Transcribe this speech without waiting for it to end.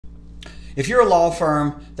If you're a law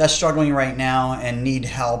firm that's struggling right now and need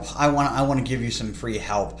help, I want to give you some free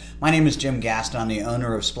help. My name is Jim Gaston. I'm the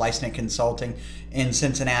owner of SpliceNet Consulting in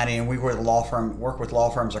Cincinnati, and we work with law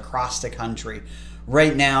firms across the country.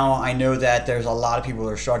 Right now, I know that there's a lot of people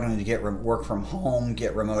that are struggling to get work from home,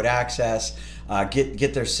 get remote access,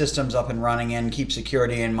 get their systems up and running, and keep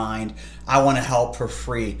security in mind. I want to help for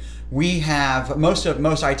free. We have most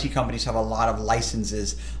IT companies have a lot of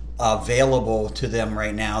licenses available to them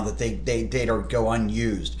right now that they go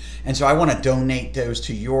unused, and so I want to donate those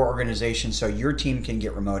to your organization so your team can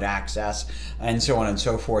get remote access and so on and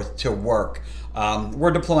so forth to work.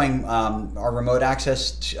 We're deploying our remote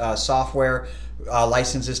access software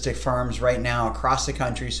licenses to firms right now across the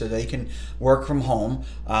country so they can work from home.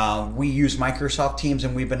 We use Microsoft Teams,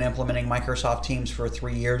 and we've been implementing Microsoft Teams for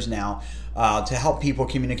 3 years now to help people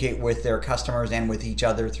communicate with their customers and with each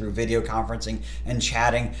other through video conferencing and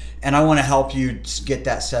chatting. And I want to help you get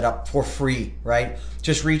that set up for free, right?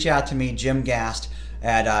 Just reach out to me, Jim Gast,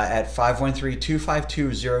 at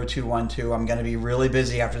 513-252-0212. I'm going to be really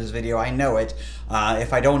busy after this video. I know it.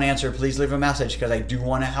 If I don't answer, please leave a message because I do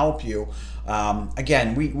want to help you.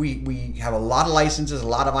 Again, we have a lot of licenses, a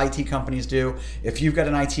lot of IT companies do. If you've got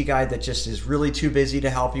an IT guy that just is really too busy to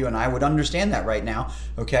help you, and I would understand that right now,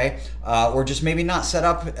 okay, or just maybe not set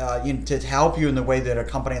up to help you in the way that a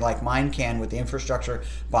company like mine can with the infrastructure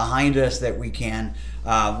behind us that we can,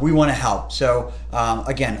 we want to help. So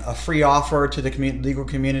again, a free offer to the legal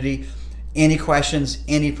community. Any questions,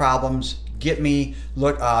 any problems,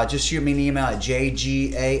 just shoot me an email at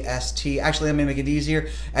jgast. Actually, let me make it easier,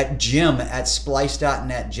 at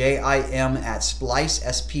jim@splice.net, JIM@splice,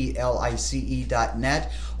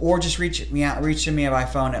 SPLICE.net, or just reach me by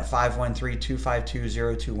phone at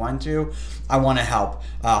 513-252-0212. I want to help.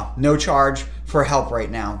 No charge for help right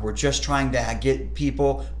now. We're just trying to get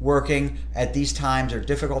people working at these times. They're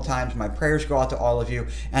difficult times. My prayers go out to all of you,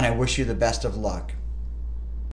 and I wish you the best of luck.